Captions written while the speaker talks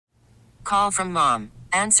Call from mom.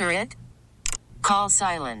 Answer it. Call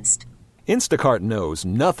silenced. Instacart knows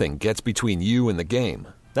nothing gets between you and the game.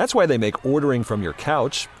 That's why they make ordering from your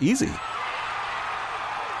couch easy.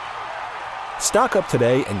 Stock up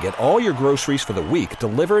today and get all your groceries for the week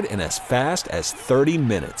delivered in as fast as 30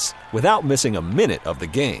 minutes without missing a minute of the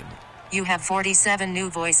game. You have 47 new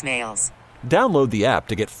voicemails. Download the app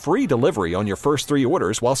to get free delivery on your first 3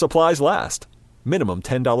 orders while supplies last. Minimum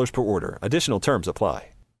 $10 per order. Additional terms apply.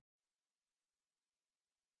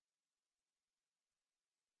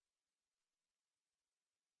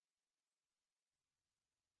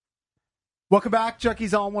 Welcome back.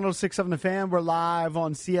 Chucky's on 106.7 The Fan. We're live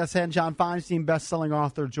on CSN. John Feinstein, best-selling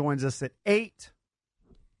author, joins us at 8.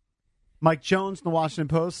 Mike Jones from the Washington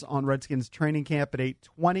Post on Redskins training camp at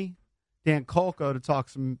 8:20. Dan Kolko to talk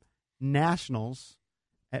some Nationals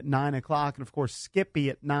at 9 o'clock. And, of course, Skippy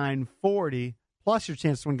at 9:40. Plus your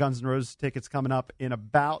chance to win Guns N' Roses tickets coming up in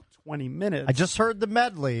about 20 minutes. I just heard the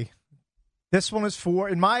medley. This one is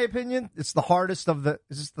in my opinion, it's the hardest of the.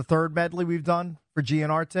 Is this the third medley we've done for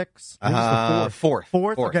GNR ticks? This is the fourth.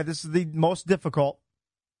 Fourth? Okay, this is the most difficult.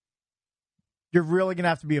 You're really going to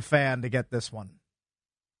have to be a fan to get this one,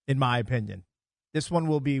 in my opinion. This one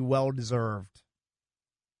will be well-deserved.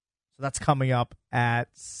 So that's coming up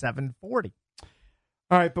at 7:40.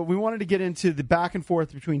 All right, but we wanted to get into the back and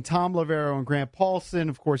forth between Thom Loverro and Grant Paulsen.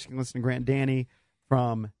 Of course, you can listen to Grant and Danny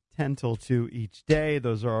from 10 till 2 each day.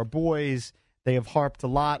 Those are our boys. They have harped a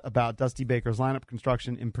lot about Dusty Baker's lineup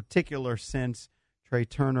construction, in particular since Trey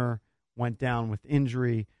Turner went down with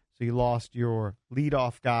injury. So you lost your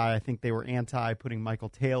leadoff guy. I think they were anti putting Michael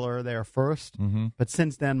Taylor there first. Mm-hmm. But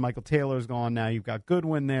since then, Michael Taylor's gone. Now you've got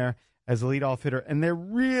Goodwin there as a leadoff hitter. And they're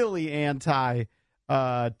really anti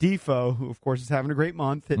Defoe, who, of course, is having a great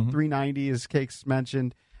month. Hit 390, as Cakes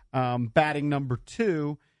mentioned, batting number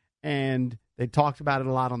 2. And they talked about it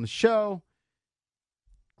a lot on the show.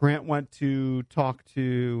 Grant went to talk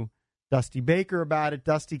to Dusty Baker about it.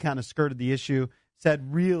 Dusty kind of skirted the issue,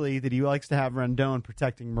 said really that he likes to have Rendon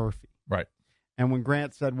protecting Murphy. Right. And when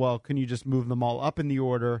Grant said, well, can you just move them all up in the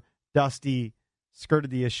order, Dusty skirted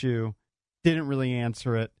the issue, didn't really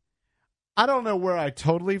answer it. I don't know where I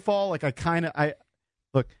totally fall. Like,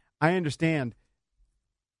 look, I understand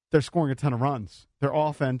they're scoring a ton of runs. Their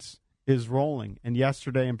offense is rolling. And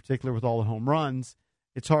yesterday, in particular, with all the home runs,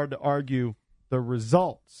 it's hard to argue the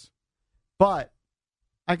results. But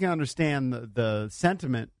I can understand the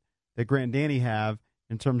sentiment that Grant and Danny have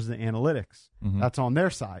in terms of the analytics. Mm-hmm. That's on their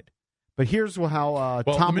side. But here's how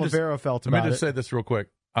Thom Loverro felt about it. Let me just say this real quick.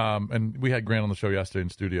 And we had Grant on the show yesterday in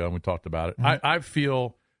studio, and we talked about it. Mm-hmm. I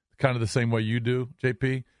feel kind of the same way you do,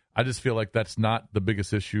 JP. I just feel like that's not the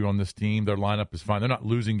biggest issue on this team. Their lineup is fine. They're not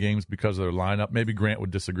losing games because of their lineup. Maybe Grant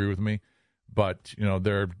would disagree with me. But,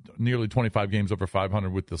 they're nearly 25 games over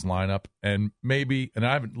 500 with this lineup. And I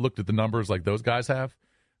haven't looked at the numbers like those guys have,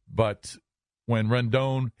 but when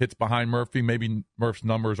Rendon hits behind Murphy, maybe Murph's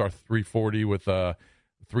numbers are 340 with a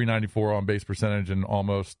 394 on base percentage and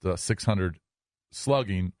almost 600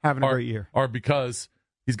 slugging. Having a great year. Are because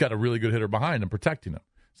he's got a really good hitter behind him protecting him.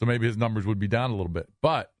 So maybe his numbers would be down a little bit.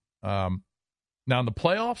 But now in the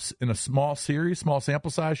playoffs, in a small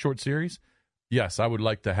sample size, short series, yes, I would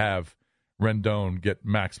like to have Rendon get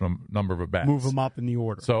maximum number of at-bats. Move him up in the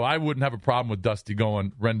order. So I wouldn't have a problem with Dusty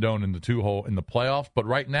going Rendon in the 2-hole in the playoffs. But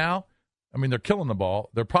right now, I mean, they're killing the ball.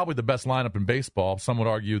 They're probably the best lineup in baseball. Some would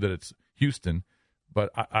argue that it's Houston, but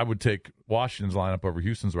I would take Washington's lineup over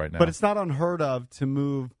Houston's right now. But it's not unheard of to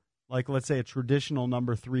move, like, let's say, a traditional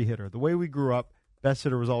number 3 hitter. The way we grew up, best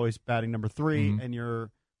hitter was always batting number 3, and your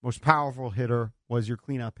most powerful hitter was your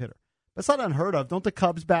cleanup hitter. That's not unheard of. Don't the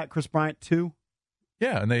Cubs bat Chris Bryant, too?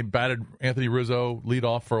 Yeah, and they batted Anthony Rizzo lead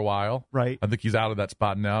off for a while. Right. I think he's out of that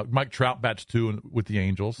spot now. Mike Trout bats 2 with the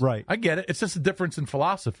Angels. Right. I get it. It's just a difference in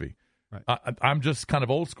philosophy. Right. I'm just kind of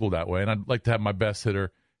old school that way, and I'd like to have my best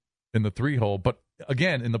hitter in the 3-hole. But,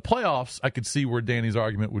 again, in the playoffs, I could see where Danny's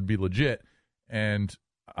argument would be legit, and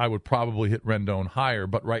I would probably hit Rendon higher.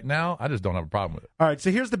 But right now, I just don't have a problem with it. All right, so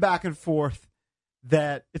here's the back and forth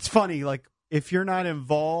that it's funny, like, if you're not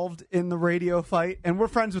involved in the radio fight, and we're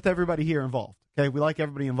friends with everybody here involved, okay? We like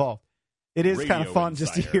everybody involved. It is kind of fun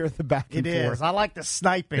just to hear the back and forth. It is. I like the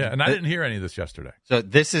sniping. Yeah, and I didn't hear any of this yesterday. So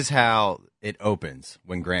this is how it opens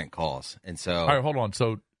when Grant calls. And so, all right, hold on.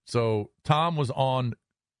 So Thom was on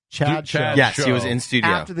Chad's show. Yes, he was in studio.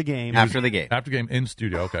 After the game. After the game in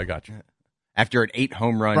studio. Okay, I got you. After an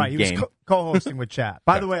 8-home run right, he game. was co-hosting with Chad.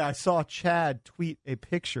 By the way, I saw Chad tweet a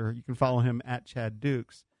picture. You can follow him at Chad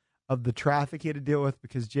Dukes, of the traffic he had to deal with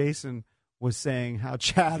because Jason was saying how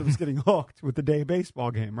Chad was getting hooked with the day baseball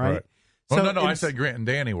game, right? Well, no, I said Grant and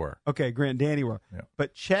Danny were. Okay, Grant and Danny were. Yeah.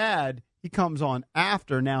 But Chad He comes on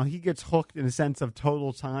after. Now he gets hooked in a sense of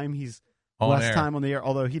total time. He's less air. time on the air,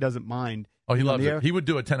 although he doesn't mind. Oh, he loves it. it. He would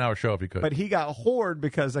do a 10-hour show if he could. But he got whored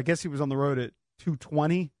because I guess he was on the road at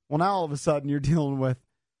 2:20. Well, now all of a sudden you're dealing with,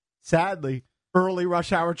 sadly, early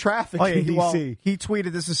rush hour traffic in D.C. Well, he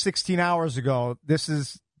tweeted, this is 16 hours ago. This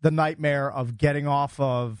is the nightmare of getting off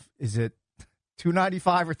of, is it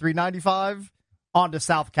 295 or 395 onto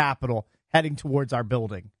South Capitol, heading towards our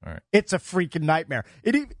building. All right. It's a freaking nightmare.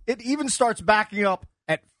 It even starts backing up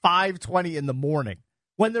at 5:20 in the morning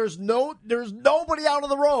when there's nobody out on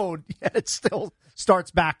the road, yet it still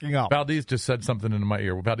starts backing up. Valdez just said something into my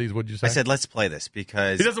ear. Valdez, what'd you say? I said, let's play this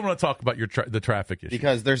because he doesn't want to talk about the traffic issue.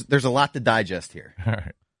 Because there's a lot to digest here. All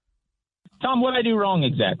right. Tom, what did I do wrong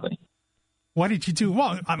exactly? What did you do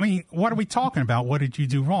wrong? I mean, what are we talking about? What did you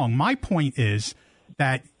do wrong? My point is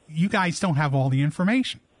that you guys don't have all the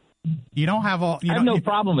information. You don't have all. I have no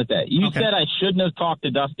problem with that. You said I shouldn't have talked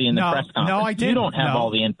to Dusty in the press conference. No, I didn't. You don't have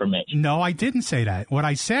all the information. No, I didn't say that. What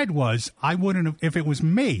I said was I wouldn't have, if it was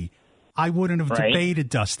me, I wouldn't have debated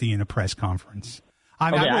Dusty in a press conference. I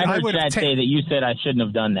heard Chad say that you said I shouldn't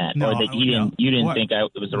have done that, or that you didn't think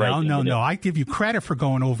it was the right thing to do. No, I give you credit for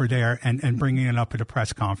going over there and bringing it up at a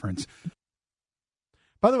press conference.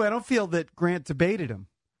 By the way, I don't feel that Grant debated him.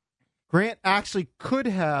 Grant actually could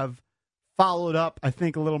have followed up, I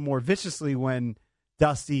think, a little more viciously when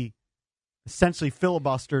Dusty essentially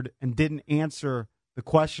filibustered and didn't answer the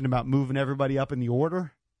question about moving everybody up in the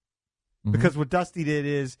order. Mm-hmm. Because what Dusty did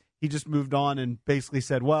is he just moved on and basically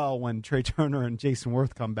said, well, when Trey Turner and Jason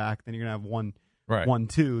Worth come back, then you're going to have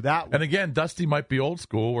 1-2. And again, Dusty might be old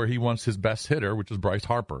school where he wants his best hitter, which is Bryce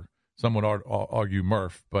Harper. Some would argue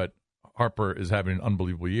Murph, but Harper is having an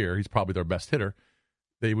unbelievable year. He's probably their best hitter.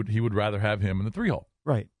 He would rather have him in the 3-hole.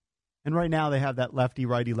 Right. And right now they have that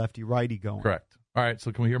lefty-righty going. Correct. All right,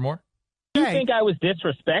 so can we hear more? Do you think I was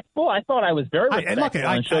disrespectful? I thought I was very respectful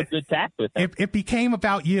and showed good tact with him. It became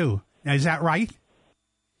about you. Is that right?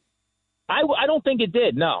 I don't think it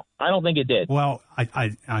did. No, I don't think it did. Well, I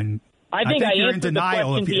think you're in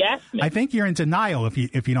denial if he asked me. I think you're in denial if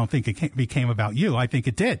you don't think it became about you. I think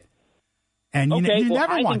it did. And you never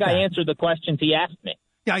want I think I answered the questions he asked me.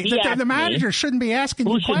 Yeah, the manager shouldn't be asking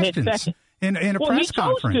you questions in a press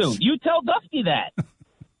conference. You tell Dusty that.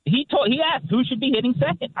 He asked who should be hitting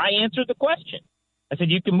second. I answered the question. I said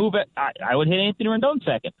you can move it. I would hit Anthony Rendon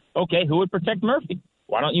second. Okay, who would protect Murphy?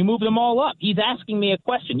 Why don't you move them all up? He's asking me a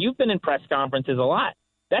question. You've been in press conferences a lot.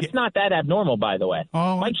 That's not that abnormal, by the way.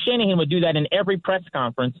 Oh. Mike Shanahan would do that in every press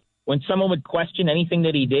conference. When someone would question anything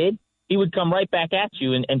that he did, he would come right back at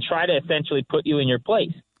you and try to essentially put you in your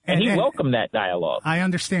place. And he welcomed that dialogue. I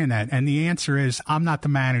understand that. And the answer is, I'm not the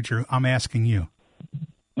manager. I'm asking you.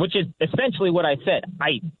 Which is essentially what I said.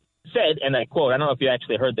 I said, and I quote, I don't know if you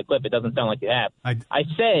actually heard the clip. It doesn't sound like you have. I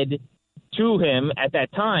said to him at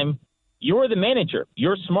that time, you're the manager.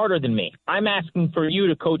 You're smarter than me. I'm asking for you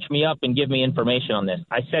to coach me up and give me information on this.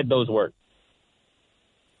 I said those words.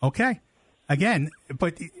 Okay. Again,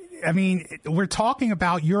 but, I mean, we're talking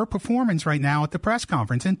about your performance right now at the press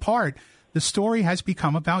conference. In part, the story has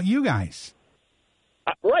become about you guys.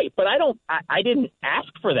 Right, but I didn't ask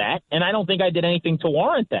for that, and I don't think I did anything to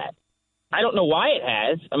warrant that. I don't know why it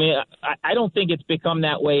has. I mean, I don't think it's become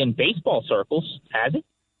that way in baseball circles, has it?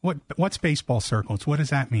 What's baseball circles? What does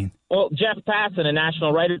that mean? Well, Jeff Passan, a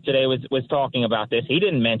national writer today, was talking about this. He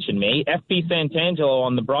didn't mention me. F.P. Santangelo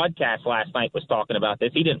on the broadcast last night was talking about this.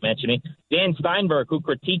 He didn't mention me. Dan Steinberg, who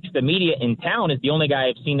critiques the media in town, is the only guy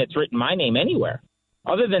I've seen that's written my name anywhere.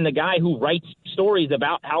 Other than the guy who writes stories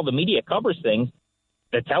about how the media covers things,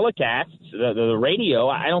 the telecasts, the radio,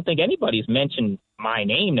 I don't think anybody's mentioned my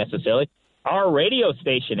name necessarily. Our radio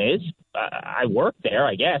station is. I work there,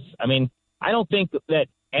 I guess. I mean, I don't think that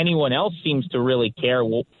anyone else seems to really care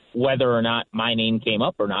whether or not my name came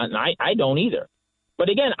up or not, and I don't either. But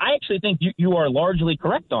again, I actually think you are largely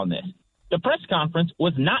correct on this. The press conference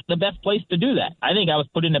was not the best place to do that. I think I was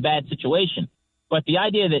put in a bad situation. But the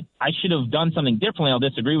idea that I should have done something differently, I'll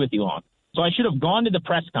disagree with you on. So I should have gone to the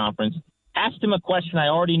press conference, asked him a question I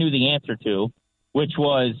already knew the answer to, which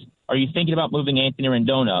was, are you thinking about moving Anthony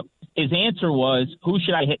Rendon up? His answer was, who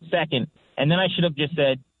should I hit second? And then I should have just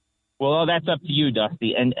said, well, that's up to you,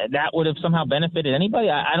 Dusty. And that would have somehow benefited anybody?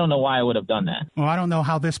 I don't know why I would have done that. Well, I don't know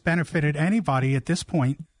how this benefited anybody at this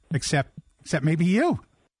point, except maybe you.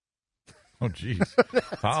 Oh, jeez.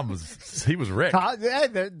 Tom was Rick.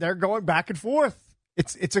 They're going back and forth.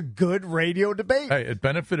 It's a good radio debate. Hey, it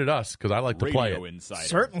benefited us because I like to play it. Insider.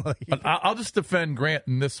 Certainly. But I'll just defend Grant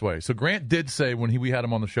in this way. So Grant did say when we had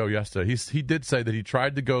him on the show yesterday, he did say that he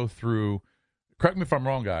tried to go through correct me if I'm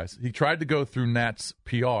wrong, guys. He tried to go through Nat's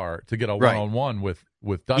PR to get a one-on-one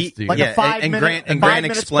with Dusty. A 5 and minute, Grant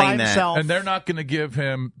explained that. himself. And they're not going to give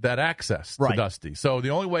him that access to Dusty. So the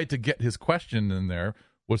only way to get his question in there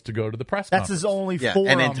was to go to the press conference. That's his only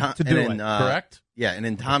forum to do it. Correct? Yeah, and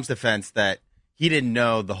in Tom's defense, that he didn't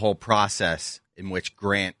know the whole process in which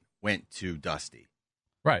Grant went to Dusty.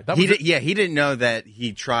 Right. He didn't know that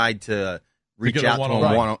he tried to reach out to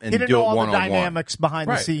him and he didn't do know it all one the on one. dynamics behind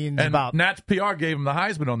the scenes and about Nat's PR gave him the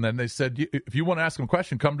Heisman on that. They said, if you want to ask him a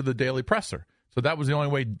question, come to the Daily Presser. So that was the only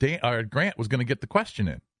way Grant was going to get the question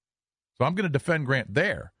in. So I'm going to defend Grant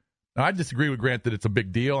there. Now, I disagree with Grant that it's a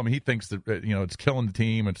big deal. I mean, he thinks that it's killing the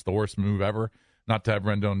team. It's the worst move ever not to have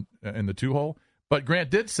Rendon in the 2-hole. But Grant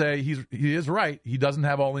did say he is right. He doesn't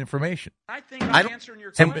have all the information. I think I'm answering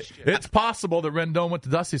your question. It's possible that Rendon went to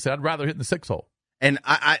Dusty and said, I'd rather hit in the 6-hole. And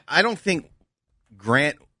I don't think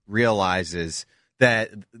Grant realizes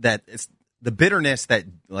that it's the bitterness that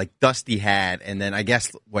like Dusty had, and then I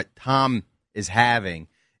guess what Tom is having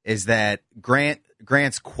is that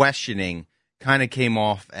Grant's questioning kind of came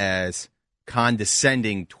off as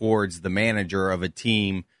condescending towards the manager of a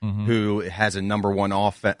team who has a number one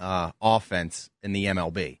offense in the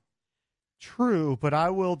MLB. True, but I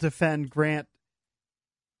will defend Grant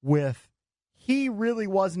with he really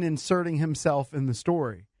wasn't inserting himself in the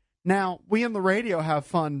story. Now, we on the radio have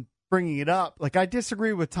fun bringing it up. Like, I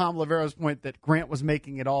disagree with Thom Loverro's point that Grant was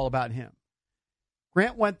making it all about him.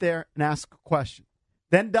 Grant went there and asked a question.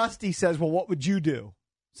 Then Dusty says, well, what would you do?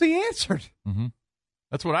 So he answered. Mm-hmm.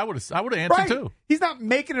 That's what I would have answered, too. He's not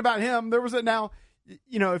making it about him. There was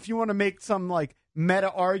if you want to make some, like,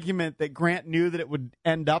 meta argument that Grant knew that it would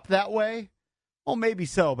end up that way, well, maybe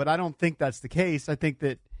so, but I don't think that's the case. I think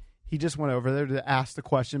that he just went over there to ask the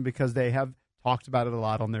question because they have talked about it a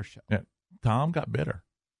lot on their show. Yeah. Tom got bitter.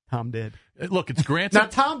 Tom did. Look, it's Grant's. Now,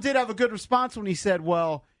 Tom did have a good response when he said,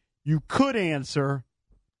 well, you could answer,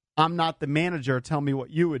 I'm not the manager, tell me what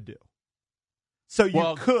you would do. So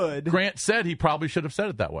you could. Grant said he probably should have said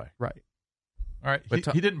it that way. Right. All right.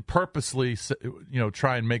 He didn't purposely,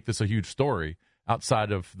 try and make this a huge story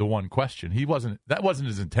outside of the one question. That wasn't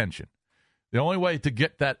his intention. The only way to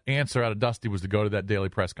get that answer out of Dusty was to go to that daily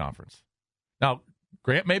press conference. Now,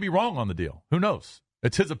 Grant may be wrong on the deal. Who knows?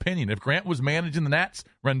 It's his opinion. If Grant was managing the Nats,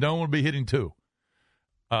 Rendon would be hitting 2.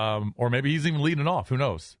 Or maybe he's even leading off. Who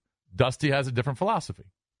knows? Dusty has a different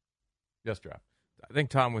philosophy. Yes, Draft. I think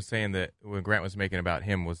Tom was saying that when Grant was making about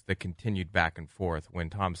him was the continued back and forth. When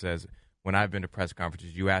Tom says, when I've been to press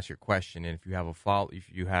conferences, you ask your question, and if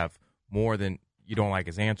you have more than you don't like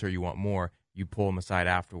his answer, you want more, you pull him aside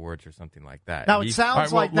afterwards or something like that. Now, it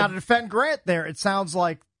sounds now to defend Grant there, it sounds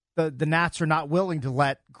like the Nats are not willing to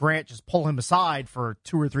let Grant just pull him aside for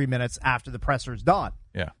 2 or 3 minutes after the presser is done.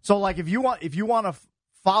 Yeah. So, like, if you want to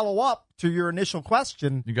follow up to your initial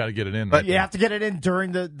question, you got to get it in. But you have to get it in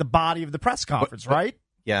during the body of the press conference, right?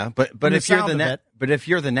 Yeah, but if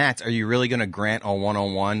you're the Nats, are you really going to grant a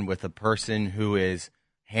one-on-one with a person who is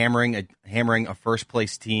hammering a first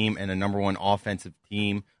place team and a number one offensive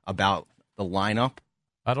team about the lineup?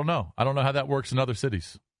 I don't know. I don't know how that works in other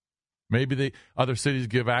cities. Maybe the other cities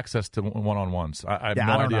give access to one-on-ones. I have no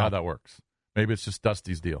idea how that works. Maybe it's just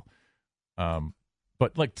Dusty's deal.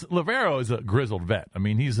 But like Loverro is a grizzled vet. I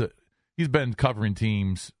mean, he's been covering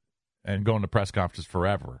teams and going to press conferences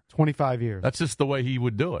forever. 25 years. That's just the way he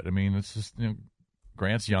would do it. I mean, it's just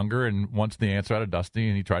Grant's younger and wants the answer out of Dusty,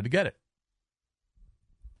 and he tried to get it.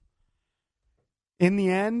 In the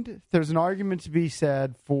end, there's an argument to be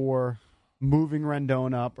said for moving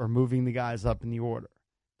Rendon up or moving the guys up in the order.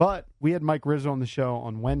 But we had Mike Rizzo on the show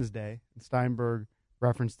on Wednesday, and Steinberg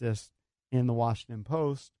referenced this in the Washington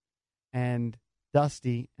Post. And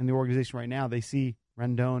Dusty and the organization right now, they see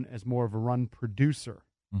Rendon as more of a run producer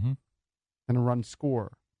than a run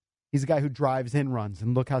scorer. He's a guy who drives in runs,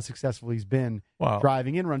 and look how successful he's been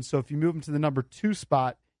driving in runs. So if you move him to the number 2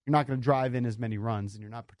 spot, you're not going to drive in as many runs, and you're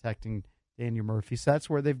not protecting Daniel Murphy. So that's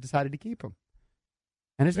where they've decided to keep him.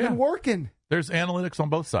 And it's been working. There's analytics on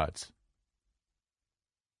both sides.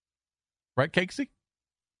 Right, Cakesy?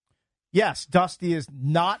 Yes, Dusty is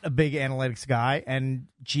not a big analytics guy, and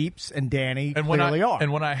Jeeps and Danny clearly are.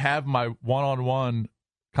 And when I have my one-on-one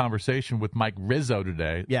conversation with Mike Rizzo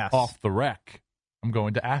today, off the rec, I'm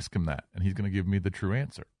going to ask him that, and he's going to give me the true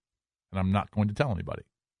answer. And I'm not going to tell anybody.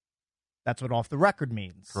 That's what off the record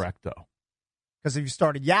means. Correcto. Because if you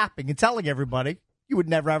started yapping and telling everybody, you would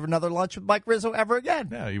never have another lunch with Mike Rizzo ever again.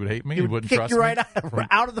 Yeah, he would hate me. He wouldn't kick trust you me. right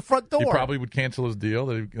out of the front door. He probably would cancel his deal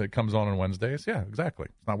that comes on Wednesdays. Yeah, exactly.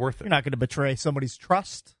 It's not worth it. You're not going to betray somebody's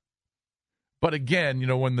trust. But again,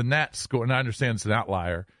 when the Nats score, and I understand it's an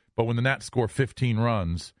outlier, but when the Nats score 15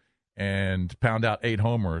 runs and pound out 8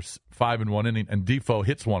 homers, 5 in 1 inning, and Defoe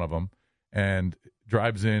hits one of them and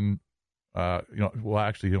drives in,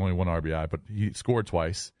 actually he only 1 RBI, but he scored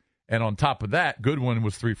twice. And on top of that, Goodwin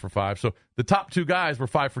was 3 for 5. So the top 2 guys were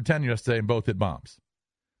 5 for 10 yesterday and both hit bombs.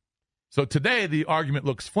 So today the argument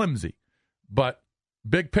looks flimsy, but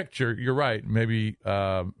big picture, you're right. Maybe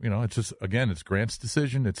it's just, again, it's Grant's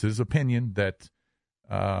decision. It's his opinion that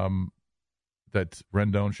Rendon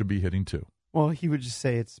should be hitting 2. Well, he would just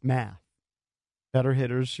say it's math. Better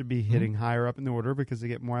hitters should be hitting higher up in the order because they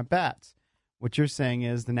get more at bats. What you're saying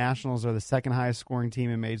is the Nationals are the second highest scoring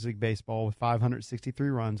team in Major League Baseball with 563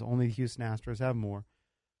 runs. Only the Houston Astros have more.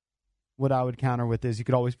 What I would counter with is you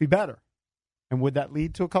could always be better. And would that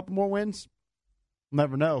lead to a couple more wins? We'll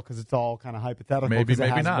never know because it's all kind of hypothetical. Maybe it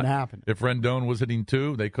hasn't not. Been happening. If Rendon was hitting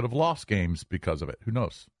 2, they could have lost games because of it. Who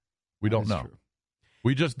knows? We don't know. True.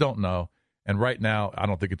 We just don't know. And right now, I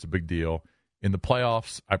don't think it's a big deal. In the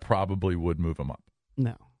playoffs, I probably would move him up.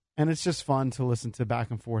 No. And it's just fun to listen to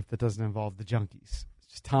back and forth that doesn't involve the junkies. It's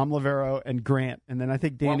just Thom Loverro and Grant. And then I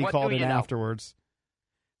think Danny called in afterwards.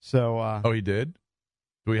 So, he did?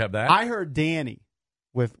 Do we have that? I heard Danny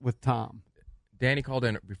with Tom. Danny called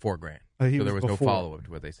in before Grant. So there was no follow-up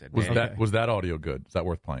to what they said. Was that audio good? Is that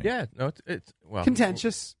worth playing? Yeah. No, it's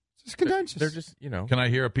contentious. Just contentious. They're just, Can I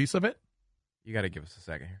hear a piece of it? You got to give us a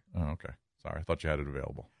second here. Oh, okay. Sorry. I thought you had it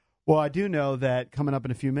available. Well, I do know that coming up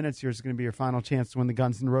in a few minutes here is going to be your final chance to win the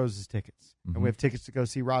Guns N' Roses tickets. And we have tickets to go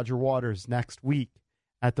see Roger Waters next week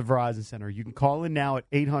at the Verizon Center. You can call in now at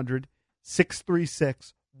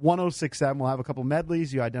 800-636-1067. We'll have a couple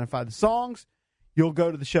medleys. You identify the songs. You'll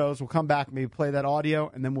go to the shows. We'll come back, maybe play that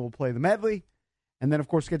audio, and then we'll play the medley. And then, of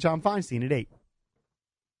course, get John Feinstein at 8.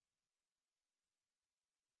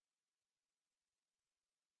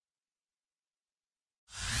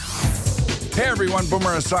 Hey everyone,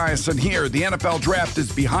 Boomer Esiason here. The NFL draft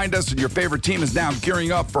is behind us and your favorite team is now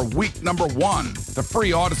gearing up for week number 1. The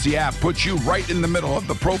free Odyssey app puts you right in the middle of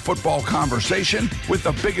the pro football conversation with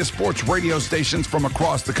the biggest sports radio stations from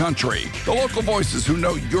across the country. The local voices who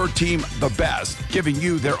know your team the best, giving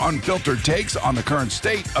you their unfiltered takes on the current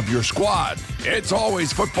state of your squad. It's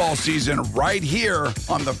always football season right here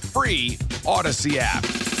on the free Odyssey app.